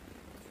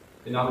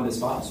Im Namen des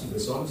Vaters und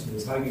des Sohnes und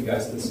des Heiligen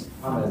Geistes.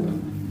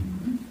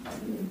 Amen.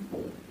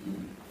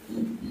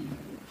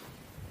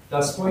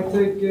 Das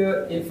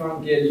heutige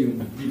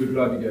Evangelium, liebe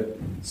Gläubige,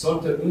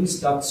 sollte uns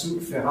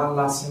dazu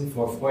veranlassen,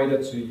 vor Freude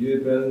zu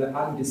jubeln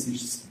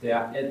angesichts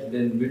der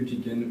edlen,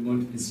 mutigen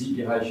und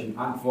siegreichen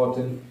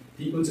Antworten,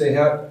 die unser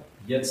Herr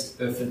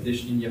jetzt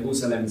öffentlich in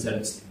Jerusalem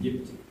selbst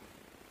gibt.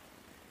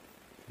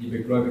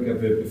 Liebe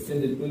Gläubige, wir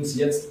befinden uns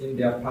jetzt in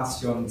der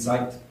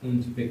Passionszeit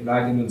und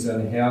begleiten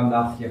unseren Herrn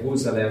nach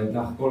Jerusalem,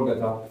 nach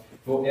Golgatha,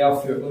 wo er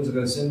für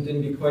unsere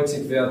Sünden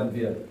gekreuzigt werden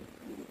wird.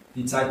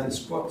 Die Zeit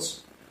ist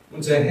kurz.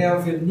 Unser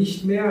Herr will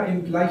nicht mehr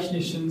in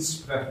Gleichnissen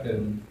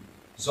sprechen,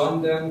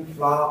 sondern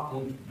klar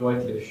und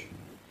deutlich.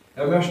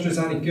 Er möchte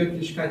seine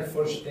Göttlichkeit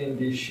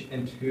vollständig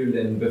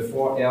enthüllen,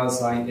 bevor er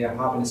sein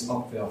erhabenes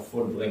Opfer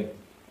vollbringt.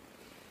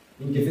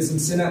 In gewissem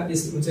Sinne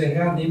ist unser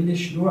Herr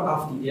nämlich nur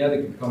auf die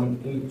Erde gekommen,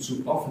 um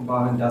zu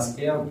offenbaren, dass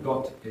er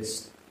Gott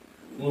ist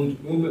und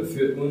um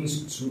für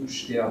uns zu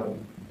sterben.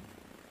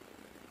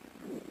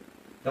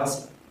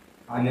 Das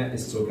eine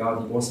ist sogar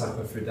die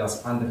Ursache für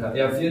das andere.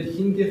 Er wird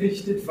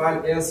hingerichtet,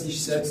 weil er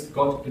sich selbst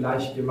Gott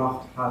gleich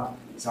gemacht hat,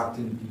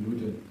 sagten die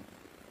Juden.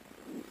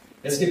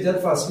 Es gibt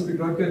etwas, liebe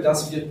Gläubige,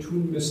 das wir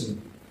tun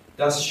müssen,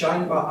 das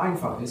scheinbar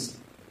einfach ist,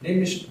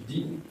 nämlich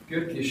die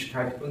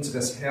Göttlichkeit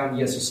unseres Herrn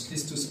Jesus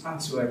Christus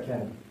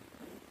anzuerkennen.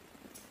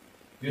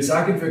 Wir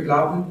sagen, wir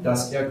glauben,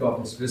 dass er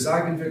Gott ist. Wir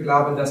sagen, wir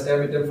glauben, dass er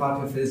mit dem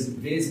Vater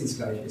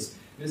wesensgleich ist.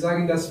 Wir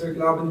sagen, dass wir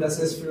glauben, dass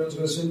er für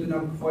unsere Sünden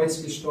am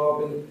Kreuz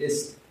gestorben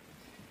ist.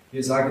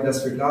 Wir sagen,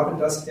 dass wir glauben,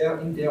 dass er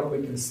in der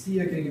Eucharistie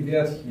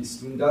gegenwärtig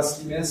ist und dass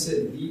die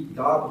Messe die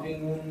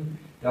Darbringung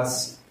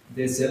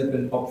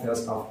desselben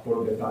Opfers auf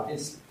Golgatha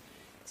ist.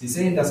 Sie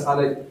sehen, dass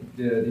alle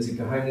diese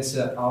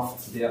Geheimnisse auf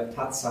der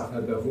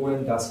Tatsache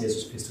beruhen, dass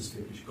Jesus Christus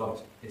wirklich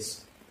Gott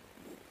ist.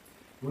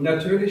 Und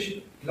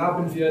natürlich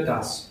glauben wir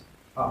das.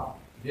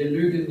 Wir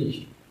lügen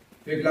nicht.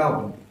 Wir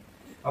glauben.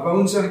 Aber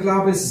unser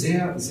Glaube ist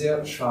sehr,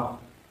 sehr schwach.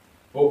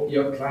 O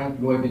ihr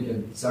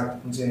Kleingläubigen,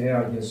 sagt unser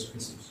Herr Jesus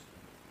Christus.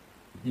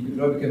 Liebe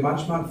Gläubige,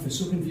 manchmal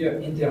versuchen wir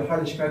in der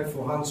Heiligkeit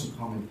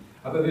voranzukommen,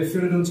 aber wir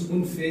fühlen uns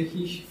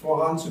unfähig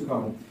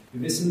voranzukommen.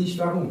 Wir wissen nicht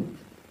warum.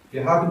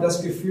 Wir haben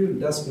das Gefühl,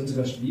 dass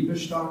unsere Liebe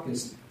stark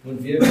ist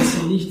und wir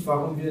wissen nicht,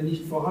 warum wir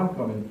nicht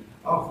vorankommen.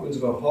 Auch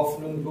unsere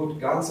Hoffnung ruht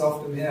ganz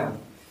auf dem Herrn.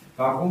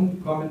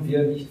 Warum kommen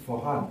wir nicht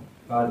voran?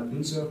 Weil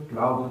unser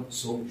Glaube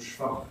so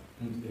schwach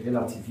und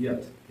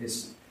relativiert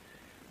ist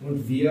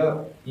und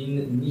wir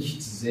ihn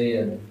nicht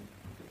sehen.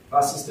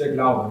 Was ist der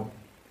Glaube?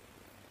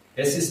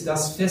 Es ist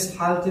das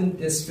Festhalten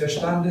des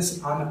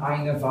Verstandes an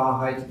eine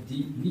Wahrheit,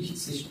 die nicht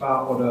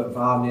sichtbar oder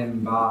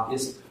wahrnehmbar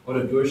ist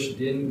oder durch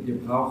den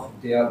Gebrauch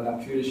der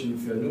natürlichen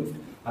Vernunft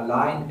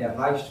allein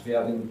erreicht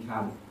werden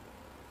kann.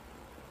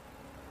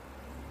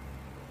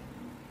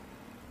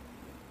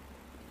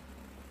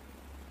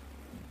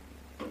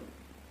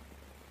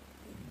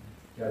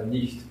 Ja,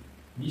 nicht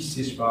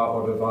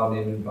sichtbar oder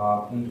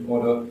wahrnehmbar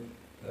oder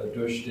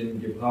durch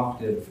den Gebrauch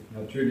der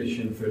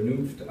natürlichen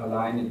Vernunft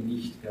alleine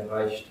nicht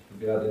erreicht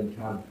werden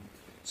kann,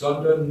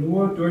 sondern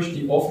nur durch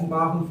die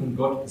Offenbarung von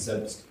Gott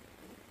selbst.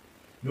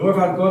 Nur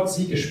weil Gott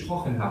sie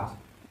gesprochen hat.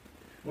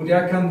 Und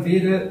er kann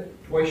weder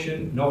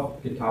täuschen noch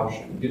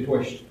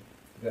getäuscht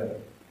werden.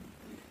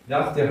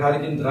 Nach der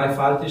heiligen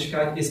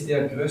Dreifaltigkeit ist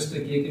der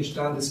größte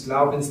Gegenstand des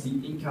Glaubens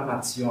die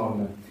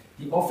Inkarnation,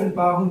 die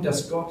Offenbarung,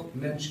 dass Gott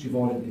Mensch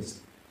geworden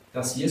ist,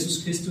 dass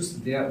Jesus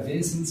Christus der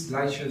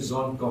wesensgleiche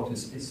Sohn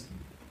Gottes ist.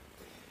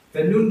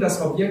 Wenn nun das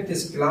Objekt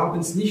des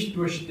Glaubens nicht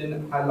durch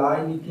den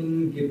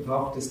alleinigen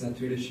Gebrauch des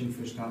natürlichen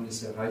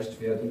Verstandes erreicht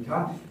werden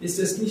kann, ist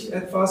es nicht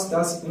etwas,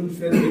 das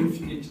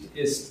unvernünftig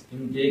ist.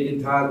 Im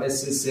Gegenteil,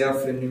 es ist sehr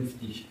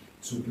vernünftig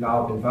zu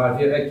glauben, weil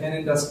wir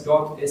erkennen, dass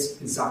Gott es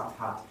gesagt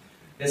hat.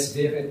 Es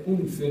wäre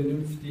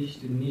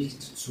unvernünftig, nicht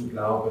zu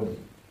glauben.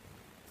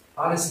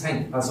 Alles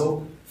hängt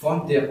also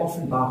von der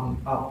Offenbarung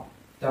ab,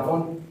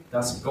 davon,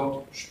 dass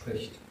Gott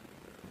spricht.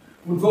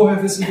 Und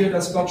woher wissen wir,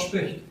 dass Gott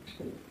spricht?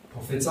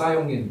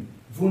 Prophezeiungen,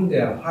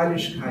 Wunder,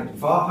 Heiligkeit,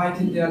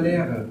 Wahrheiten der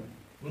Lehre.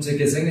 Unser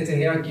gesegnete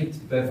Herr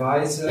gibt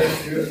Beweise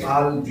für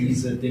all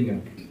diese Dinge.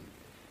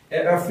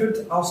 Er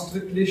erfüllt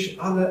ausdrücklich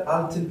alle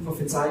alten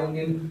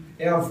Prophezeiungen.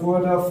 Er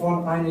wurde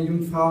von einer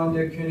Jungfrau in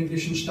der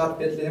königlichen Stadt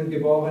Bethlehem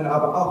geboren,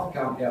 aber auch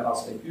kam er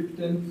aus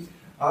Ägypten.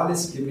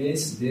 Alles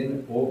gemäß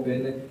den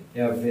oben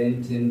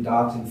erwähnten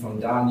Daten von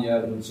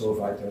Daniel und so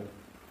weiter.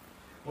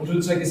 Und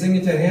unser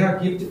gesegneter Herr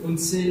gibt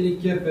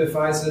unzählige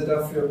Beweise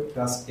dafür,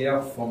 dass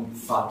er vom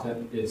Vater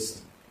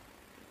ist.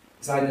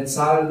 Seine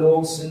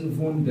zahllosen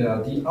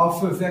Wunder, die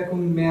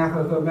Auferweckung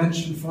mehrerer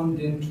Menschen von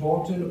den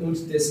Toten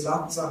und des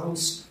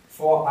Lazarus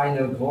vor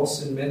einer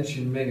großen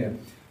Menschenmenge.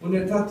 Und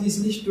er tat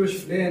dies nicht durch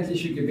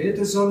flehentliche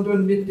Gebete,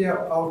 sondern mit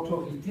der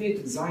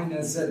Autorität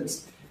seiner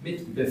selbst,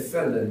 mit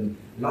Befehlen.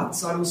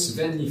 Lazarus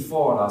veni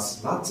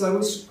foras,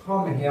 Lazarus,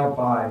 komm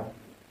herbei.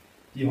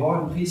 Die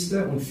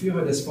Hohenpriester und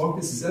Führer des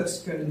Volkes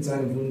selbst können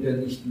seine Wunder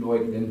nicht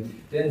leugnen,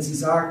 denn sie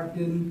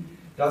sagen,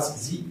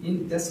 dass sie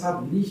ihn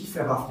deshalb nicht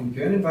verhaften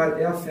können, weil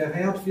er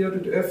verehrt wird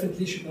und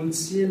öffentlich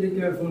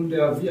unzählige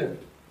Wunder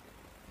wirkt.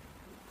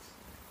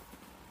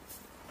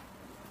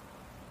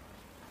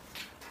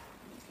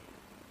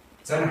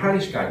 Seine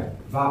Heiligkeit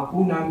war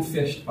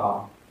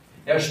unanfechtbar.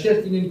 Er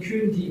stellt ihnen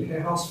kühn die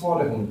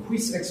Herausforderung: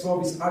 Quis ex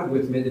vobis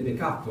arguit me de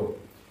peccato?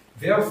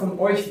 Wer von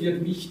euch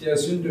wird mich der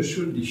Sünde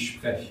schuldig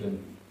sprechen?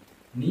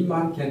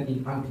 Niemand kann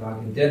ihn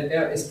anklagen, denn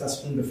er ist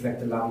das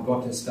unbefleckte Lamm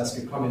Gottes, das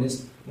gekommen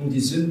ist, um die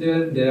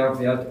Sünde der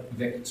Welt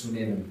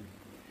wegzunehmen.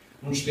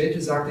 Und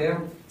später sagt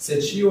er: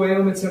 Sed io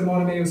eo me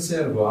sermone meo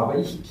servo, aber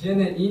ich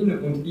kenne ihn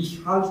und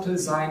ich halte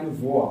sein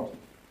Wort,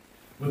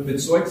 und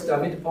bezeugt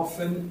damit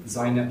offen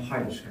seine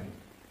Heiligkeit,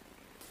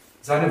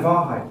 seine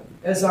Wahrheit.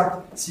 Er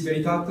sagt: Si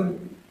veritatem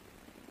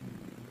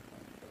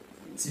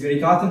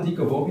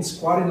dico vobis,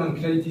 quare non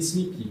creditis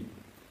mihi.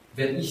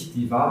 Wenn ich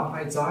die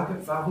Wahrheit sage,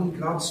 warum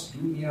glaubst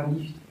du mir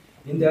nicht?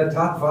 In der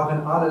Tat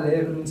waren alle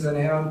Lehren unseres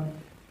Herrn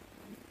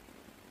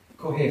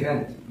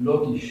kohärent,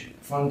 logisch,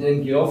 von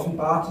den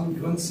geoffenbarten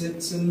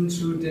Grundsätzen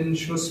zu den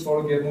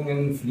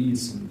Schlussfolgerungen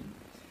fließend.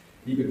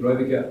 Liebe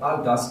Gläubige,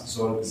 all das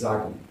soll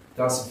sagen,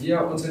 dass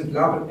wir unseren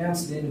Glauben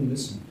ernst nehmen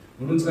müssen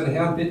und unseren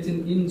Herrn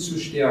bitten, ihn zu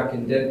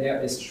stärken, denn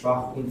er ist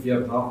schwach und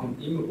wir brauchen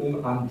ihn,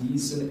 um an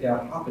diesen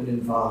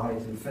erhabenen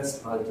Wahrheiten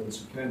festhalten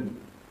zu können.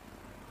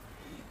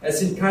 Es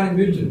sind keine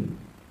Mythen,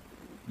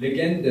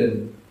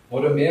 Legenden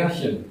oder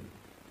Märchen.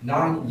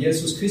 Nein,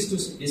 Jesus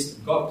Christus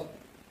ist Gott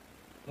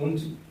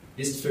und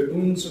ist für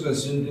unsere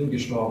Sünden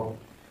gestorben.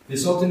 Wir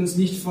sollten uns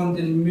nicht von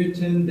den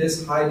Mythen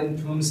des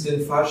Heidentums,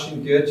 den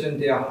falschen Göttern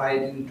der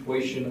Heiden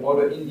täuschen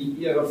oder in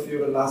die Irre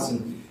führen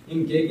lassen.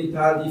 Im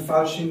Gegenteil, die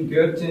falschen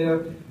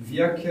Götter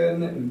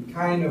wirken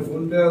keine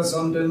Wunder,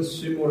 sondern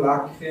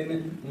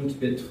Simulacren und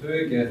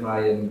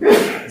Betrügereien.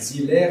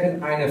 Sie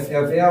lehren eine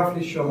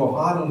verwerfliche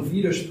Moral und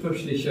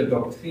widersprüchliche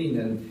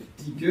Doktrinen.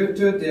 Die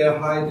Götter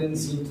der Heiden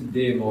sind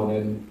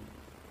Dämonen.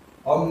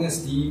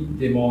 Omnes die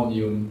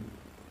Dämonium.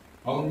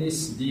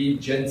 Omnis die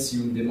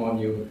Gentium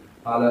Dämonium.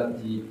 Alle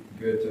die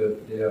Götter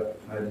der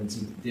Heiden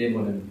sind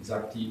Dämonen,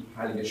 sagt die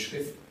Heilige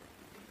Schrift.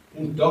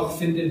 Und doch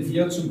finden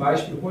wir zum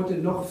Beispiel heute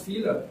noch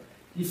viele,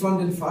 die von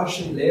den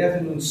falschen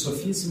Lehren und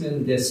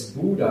Sophismen des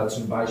Buddha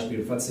zum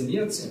Beispiel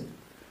fasziniert sind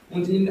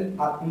und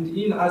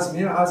ihn als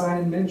mehr als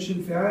einen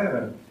Menschen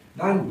verehren.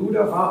 Nein,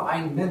 Buddha war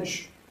ein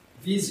Mensch,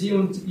 wie Sie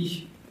und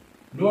ich,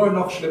 nur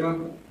noch schlimmer,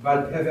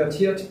 weil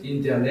pervertiert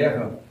in der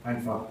Lehre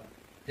einfach.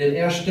 Denn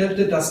er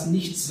stellte das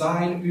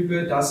Nichtsein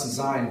über das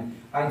Sein,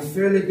 ein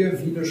völliger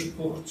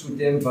Widerspruch zu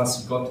dem,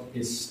 was Gott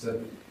ist,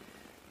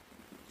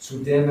 zu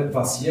dem,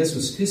 was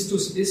Jesus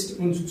Christus ist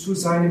und zu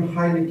seinem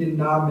heiligen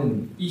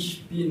Namen.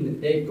 Ich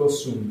bin Ego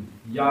Sum,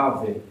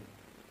 Jahwe.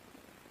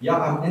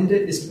 Ja, am Ende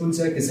ist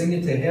unser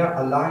gesegnete Herr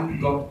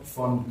allein Gott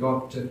von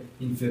Gott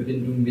in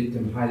Verbindung mit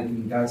dem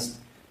Heiligen Geist.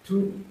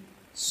 Tu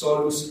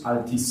solus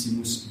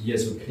altissimus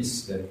Jesu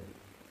Christe.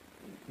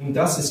 Und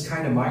das ist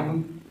keine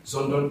Meinung,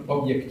 sondern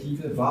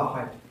objektive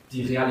Wahrheit,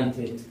 die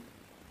Realität.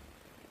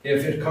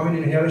 Er wird kommen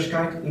in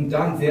Herrlichkeit und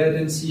dann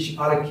werden sich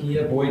alle Knie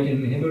beugen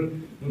im Himmel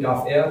und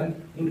auf Erden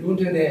und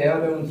unter der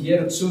Erde und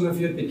jede Zunge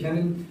wird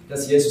bekennen,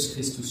 dass Jesus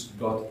Christus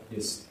Gott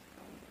ist.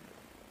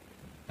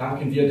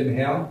 Danken wir dem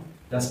Herrn,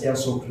 dass er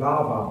so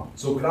klar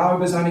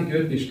über seine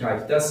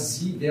Göttlichkeit, dass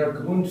sie der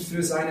Grund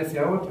für seine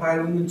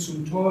Verurteilungen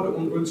zum Tode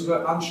und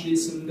unsere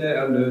anschließende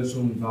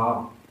Erlösung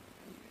war.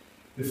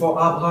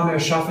 Bevor Abraham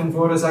erschaffen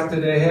wurde,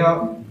 sagte der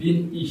Herr: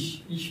 Bin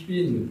ich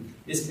bin,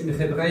 ist im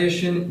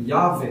Hebräischen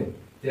Jahwe,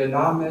 der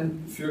Name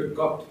für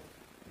Gott.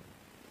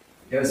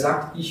 Er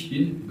sagt: Ich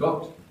bin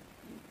Gott.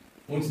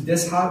 Und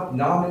deshalb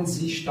nahmen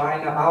sie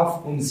Steine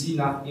auf, um sie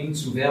nach ihm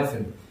zu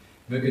werfen.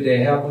 Möge der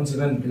Herr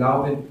unseren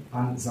Glauben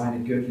an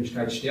seine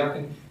Göttlichkeit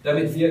stärken,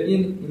 damit wir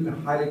ihn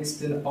im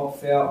heiligsten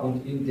Opfer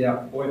und in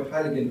der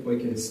heiligen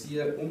Eucharistie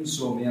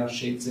umso mehr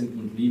schätzen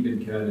und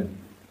lieben können.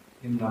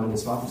 Im Namen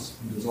des Vaters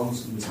und des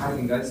Sohnes und des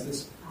Heiligen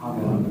Geistes.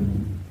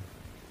 Amen.